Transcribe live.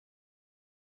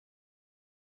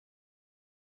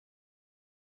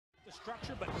The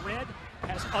structure, but Red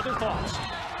has other thoughts.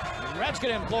 Red's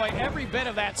going to employ every bit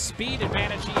of that speed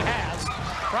advantage he has.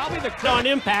 Probably the on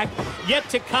impact yet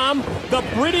to come. The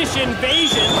British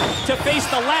invasion to face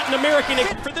the Latin American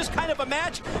for this kind of a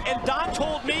match. And Don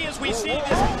told me as we see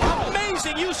this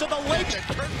amazing use of the legs.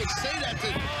 Kurt would say that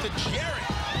to Jarrett.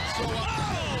 So,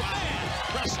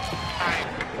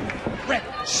 Red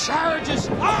charges.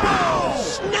 Oh!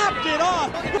 Snapped it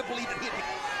off. I can't believe it.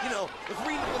 You know, if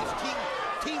Reno with his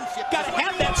teamship. Got to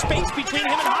have that space between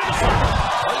him and Hudson.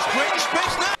 There's great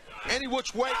space now. Any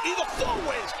which way, either full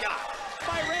way is got.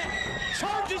 By Red,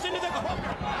 charges into the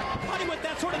corner. Funny with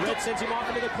that sort of. Red sends him off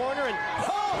into the corner and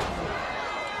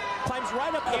climbs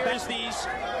right up here as these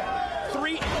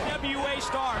three NWA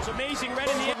stars. Amazing Red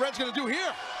in the. What Red's gonna do here?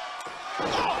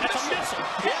 Oh, that's a missile.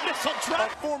 Missile drop.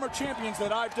 Former champions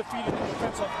that I've defeated in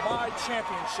defense of my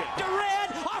championship. To Red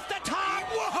off the top.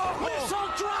 Whoa! Missile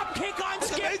drop kick on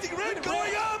Skip. Amazing Red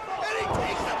going up, and he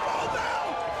takes the ball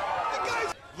down. The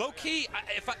guy's Low key.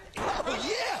 oh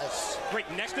yes. Great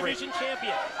next division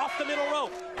champion off the middle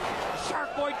rope.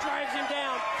 Shark Boy drives him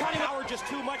down. Cutting power just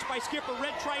too much by Skipper.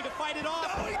 Red trying to fight it off.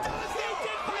 No, he does. He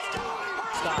did fight it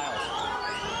off. Styles.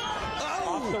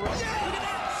 Oh, Off the rope. yeah. Look at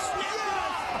that.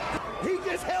 He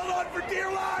just held on for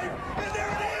dear life, and there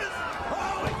it is.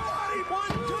 Oh, he got him.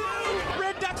 1, 2.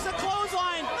 Red ducks the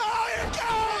clothesline. Oh, here it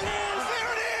goes.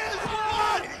 There it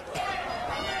is.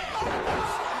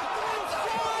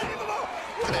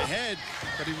 What a head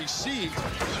that he received.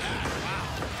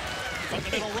 From the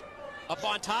middle rope. Up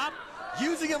on top.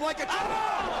 Using him like a... Oh,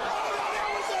 that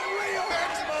was unreal.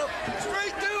 Maximo,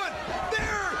 straight to it.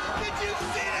 There. Did you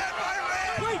see that, my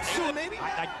Red? Great suit. Maybe.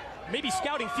 Maybe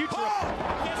scouting future.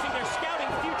 I'm guessing they're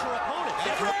scouting future opponents.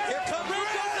 Here comes Red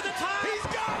Red. goes to the top. He's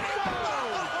got it.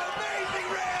 Oh, amazing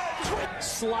Red.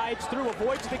 Slides through,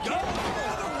 avoids the kick.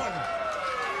 Another one.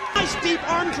 Nice deep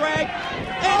arm drag.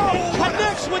 And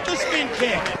connects with the spin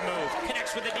kick. Move.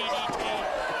 Connects with the DDT.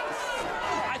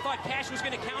 I thought Cash was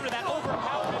going to counter that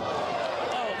overpower.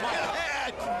 Oh, my.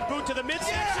 Boot to the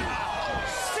midsection.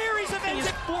 Series of ends.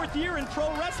 Fourth year in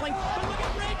pro wrestling. But look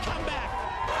at Red come back.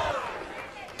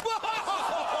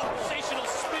 Sensational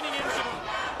spinning incident.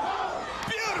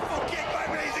 Beautiful kick by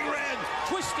Amazing Red.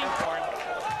 Twisting corn.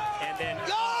 And then.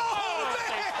 Oh,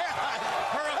 man.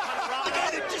 The guy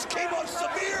that just came off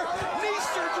severe knee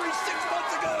surgery 6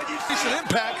 months ago, and you see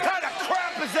impact. What kind of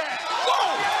crap is that?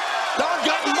 Whoa! Don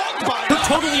got mugged by it.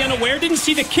 Totally unaware, didn't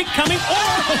see the kick coming.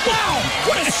 Oh, wow!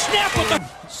 What a snap with the.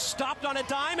 Stopped on a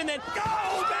dime and then. Go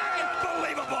back!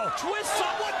 Unbelievable! Twists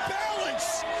up. What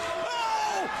balance!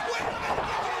 Oh! Wait a minute!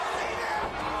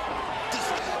 Did you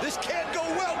see that? This can't go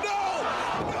well. No!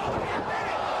 No!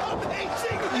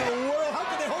 Amazing! In the world, how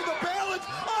can they hold the balance?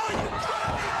 Oh, you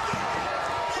got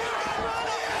it!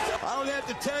 I don't have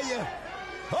to tell you.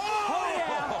 Oh,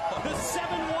 yeah. The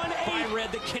 718.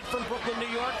 Red, the kid from Brooklyn, New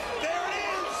York. There it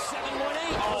is!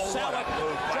 718. Oh, Salah.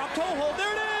 Drop toe hold.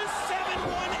 There it is.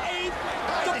 718.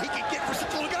 He can get for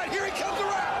such a little guy. Here he comes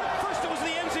around. First it was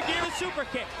the Enziguri super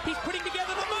kick. He's putting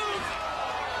together the move.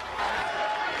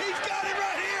 He's got it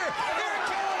right here. Here it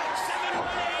comes.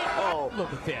 718. Oh,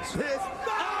 look at this. Oh!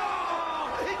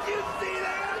 Did you see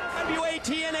that?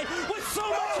 WATNA with so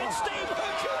much at stake.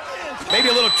 Maybe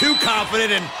a little too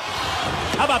confident, and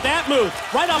How about that move?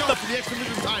 Right off the The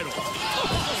X-Division title.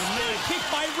 kick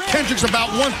by Red. Kendrick's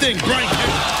about one thing, Brian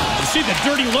Kendrick. You see the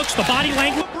dirty looks, the body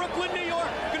language. Brooklyn, New York,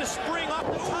 gonna spring up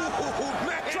the top. Oh,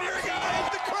 man, here he goes.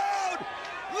 The crowd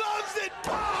loves it.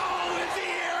 Oh, is he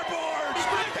airborne?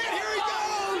 And here he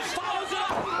goes. Follows it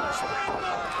up.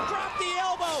 Springboard. Drop the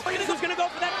elbow. Who's gonna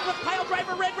go for that pile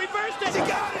driver? Red reversed it. He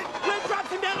got it. Red drops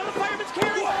him down on the fireman's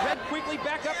carry. What? Red quickly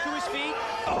back up to his feet.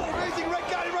 Oh, Amazing Red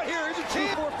got it right here. Here's a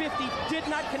chance. 450 did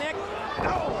not connect.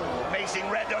 Oh, Amazing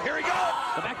Red, though. Here he goes.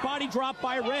 The back body drop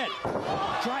by Red.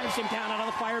 Drives him down out of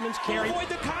the fireman's carry. Avoid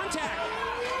the contact.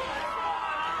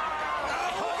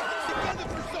 Together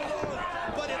for so long.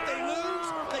 But if they lose,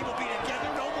 they will be together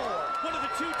no more. One of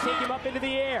the two take him up into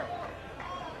the air.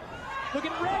 Look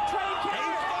at Red trying to catch.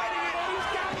 He's fighting it. He's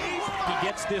got it. He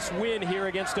gets this win here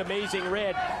against Amazing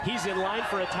Red. He's in line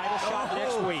for a title shot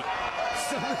next week.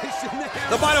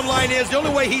 the bottom line is the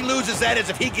only way he loses that is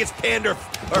if he gets pinned or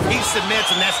if he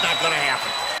submits, and that's not going to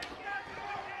happen.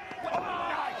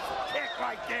 Nice kick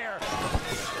right there.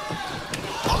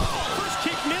 First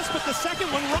kick missed, but the second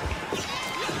one right.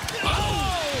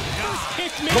 First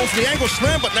kick Goes missed. for the angle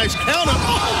slam, but nice counter.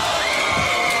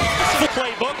 The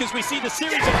playbook as we see the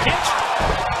series of kicks.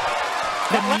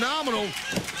 Phenomenal.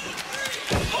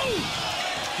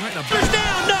 Right in the First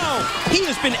down, no! He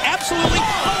has been absolutely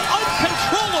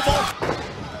uncontrollable.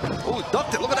 Oh,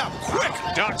 ducked it. Look at that. Quick.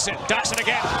 Ducks it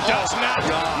again. Does not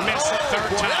miss the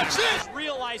third time. That's it.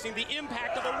 Realizing the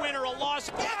impact of a win or a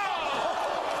loss.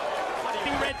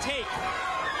 Red take.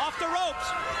 Off the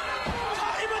ropes.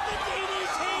 Time with the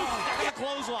DDT. The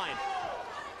clothesline.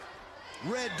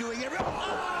 Red doing it.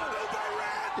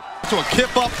 To a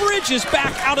kip up. Bridge is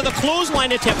back out of the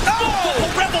clothesline attempt. Multiple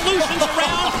revolutions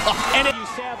around. And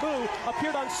Sabu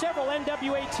appeared on several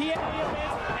NWA TNA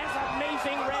events as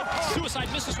Amazing Red.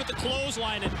 Suicide misses with the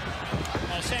clothesline and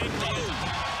saying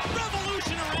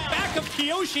revolution around. Back of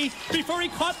Kiyoshi before he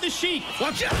caught the sheet.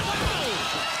 Watch out.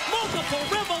 Multiple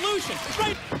revolutions.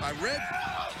 Right. I read.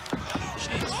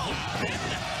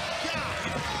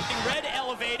 Red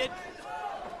elevated.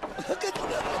 Look at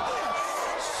that.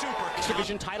 Super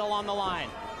division title on the line.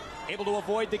 Able to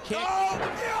avoid the kick. Oh,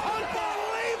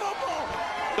 unbelievable!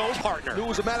 Those partner. It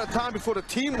was a matter of time before the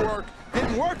teamwork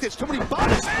didn't work. There's too many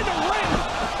bodies in the ring.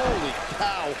 Holy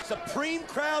cow. Supreme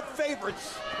crowd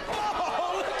favorites.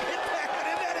 Oh, look at that.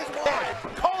 And that is why.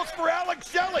 Calls for Alex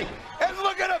Shelley. And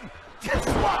look at him. Just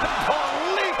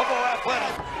unbelievable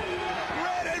athletic.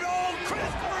 Red and old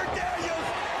Christopher Daniels.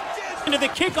 Into the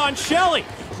kick on Shelley.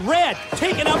 Red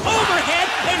taken up overhead,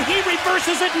 and he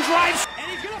reverses it and drives. And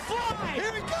he's gonna fly.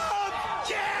 Here he comes.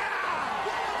 Yeah.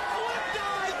 Flip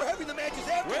dive. We're having the matches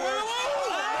afterwards.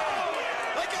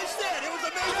 Like I said, it was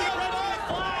amazing. Red eye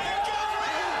fly.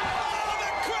 Oh,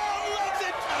 the crowd loves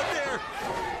it out there.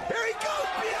 Here he goes.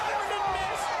 Behind the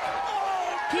miss.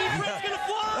 Oh, Keith Red's gonna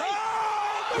fly.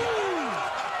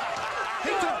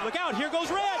 Look out, here goes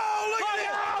Red. oh, look at it.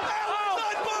 That was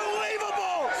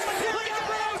unbelievable. Look at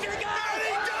Red. Here he goes. And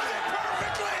he does it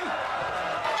perfectly.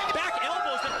 Back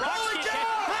elbows that Rock Holy kick. cow.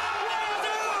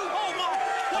 Oh my.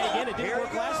 Again, it didn't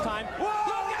work last time.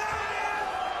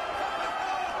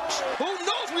 Who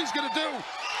knows what he's going to do?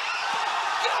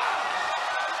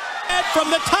 Red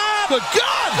from the top. The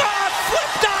gun.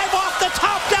 Flip dive off the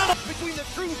top down. Between the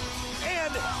Truth and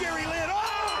Jerry Lynn.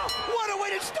 Oh, what a way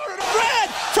to start it off. Red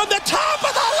from the top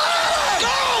of the ladder.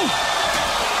 Go.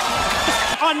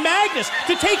 On Magnus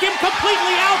to take him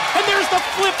completely out, and there's the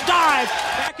flip dive.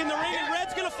 Back in the ring, and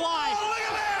Red's gonna fly. Oh, look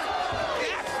at that.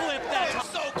 Back flip that time. It's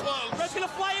so close. Red's gonna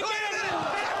fly again. Look at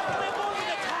that. Back flip over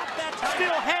the top that time.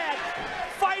 Still had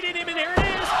fighting him, and there it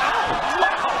is.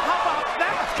 Wow, how about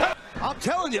that? I'm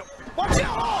telling you. Watch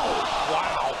out. Oh.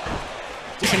 Wow.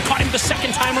 And caught him the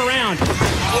second time around. Oh,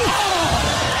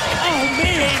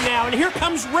 man, now, and here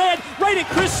comes Red, right at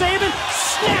Chris Sabin,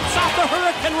 snaps off the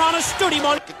Hurricane Rana, stood him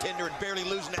on. Contender and barely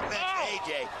losing that match,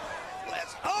 AJ.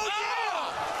 Oh,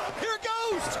 yeah! Here it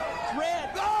goes! Red.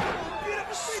 Oh,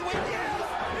 beautiful swing,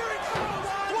 yeah! Here it goes!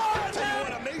 I'll tell you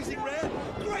what, Amazing Red.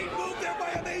 Great move there by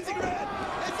Amazing Red.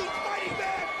 As he's fighting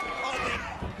back. Oh,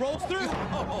 Rolls through.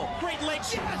 Great leg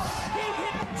sweep. yes! He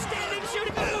hit standing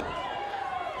shooting move.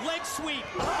 Leg sweep.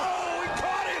 Oh, he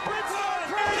caught it!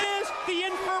 There it is. The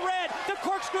infrared. The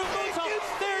corkscrew moonsault.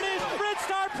 There it is. Red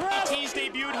Star Press. He's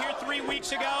debuted here 3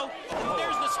 weeks ago.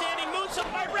 There's the standing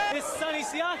moonsault by Red. It's Sonny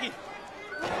Siaki.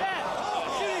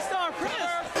 Yeah. Shooting Star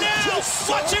Press. Now.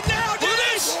 Watch him now. Do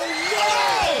this.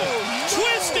 Oh!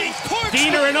 Twisting corkscrew.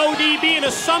 Diener and ODB in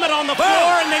a summit on the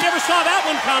floor, and they never saw that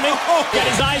one coming. Got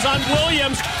his eyes on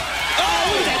Williams.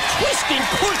 Oh, that twisting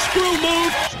corkscrew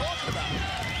move.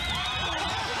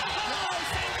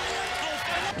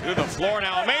 To the floor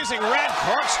now. Amazing Red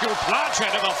corkscrew plancha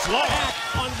to the floor.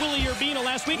 On Willie Urbina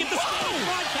last week at the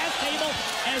broadcast table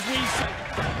as we see.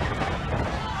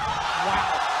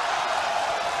 Wow.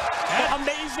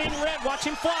 Amazing Red. Watch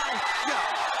him fly.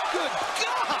 Good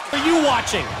God! Are you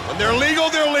watching? When they're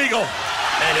legal, they're legal.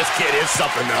 Man, this kid is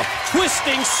something though.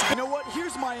 Twisting. You know what?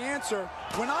 Here's my answer.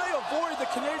 When I avoid the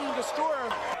Canadian Destroyer,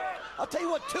 I'll tell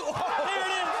you what, too. Oh, There it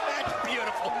is. that's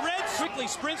beautiful. Red quickly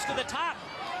sprints to the top.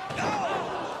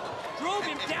 Drove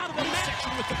him down to the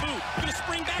midsection with the boot. Gonna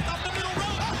spring back off the middle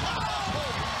rope.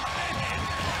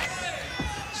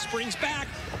 Springs back.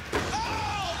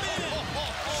 Oh, man.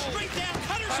 Straight down.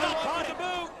 Cutter stop on the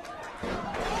boot.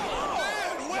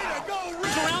 Way to go,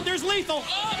 Red! Around, there's Lethal.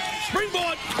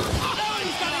 Springboard. Oh,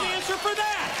 he's got an answer for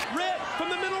that. Red from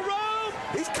the middle rope.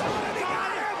 He's coming. He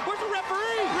got him. Where's the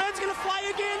referee? Red's gonna fly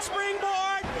again.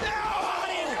 Springboard. Caught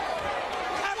him.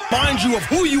 Mind you of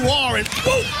who you are and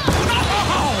whoop!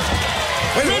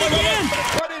 Red again.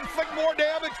 try to inflict more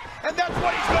damage, and that's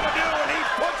what he's going to do, and he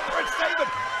puts Chris Sabin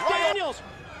right Daniels.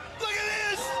 Look at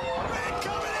this! Red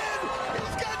coming in!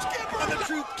 He's got Skipper! And the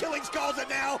Truth Killings calls it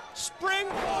now.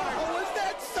 Springboard. Oh, is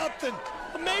that something?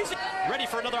 Amazing. Ready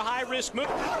for another high-risk move.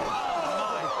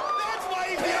 That's why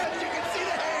he's here. You can see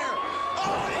the hair.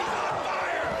 Oh, he's on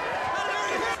fire. There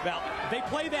he is. Well, they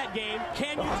play that game.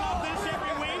 Can you top this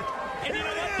every week? And you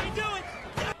know what? They do it.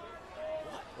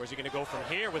 he going to go from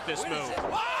here with this move?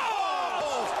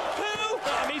 Oh!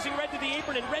 Amazing Red to the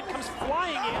apron, and Red comes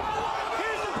flying in.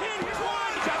 Here's the pin. Here's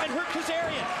one. Job and hurt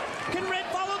Kazarian. Can Red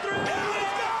follow through?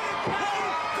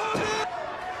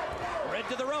 Red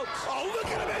to the ropes. Oh, look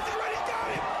at him. Amazing Red. He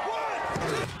got him. One.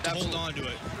 Hold on to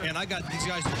it. And I got these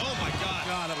guys. Oh my God.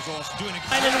 God, that was awesome. Doing it.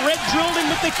 And then Red drilled in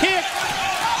with the kick.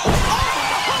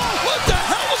 What the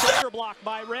hell was that? Block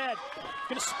by Red.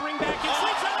 Gonna spring back in.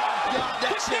 Yeah,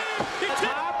 that's it.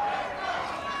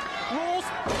 Rolls.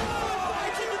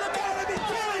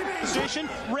 Position.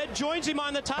 Red joins him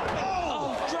on the top.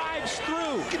 Oh, drives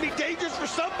through. Can be dangerous for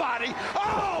somebody.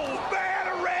 Oh, man,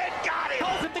 a Red got him.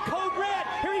 Calls it the code Red.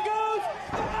 Here he goes.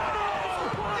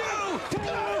 You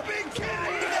gotta be kidding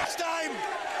me. Next time.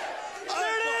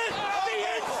 There it is. The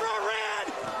infrared.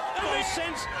 No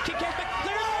sense. Kick back.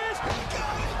 There it is.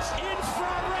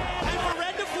 Infrared.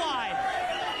 Infrared to fly.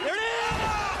 There it is.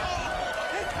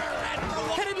 Infrared.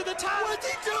 Headed to the top. What's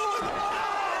he doing?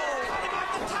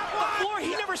 The top floor.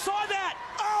 He never saw that.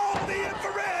 Oh, the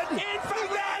infrared.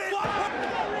 Infrared.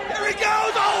 Here he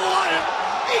goes. Oh, what?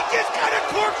 He just got a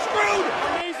corkscrew.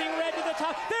 Amazing Red to the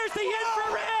top. There's the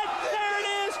infrared. There it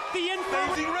is. The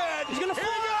infrared. Amazing Red. He's gonna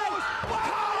fly.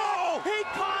 Wow. He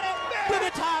caught it to the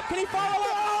top. Can he follow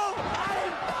it?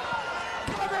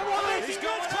 Everyone, he's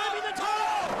climbing the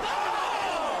top.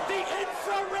 The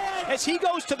infrared. As he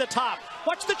goes to the top.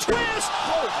 Watch the twist.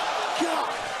 Oh,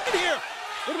 God. In here.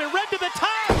 Wait a minute. Red to the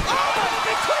top. Oh,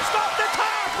 the twist off the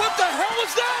top. What the hell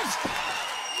was that?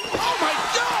 Oh, my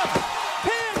God.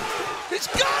 Pin. He's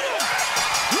got him.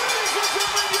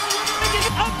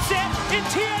 Upset in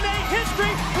TNA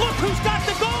history. Look who's got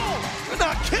the goal. You're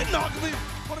not kidding, Ugly.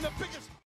 One of the biggest.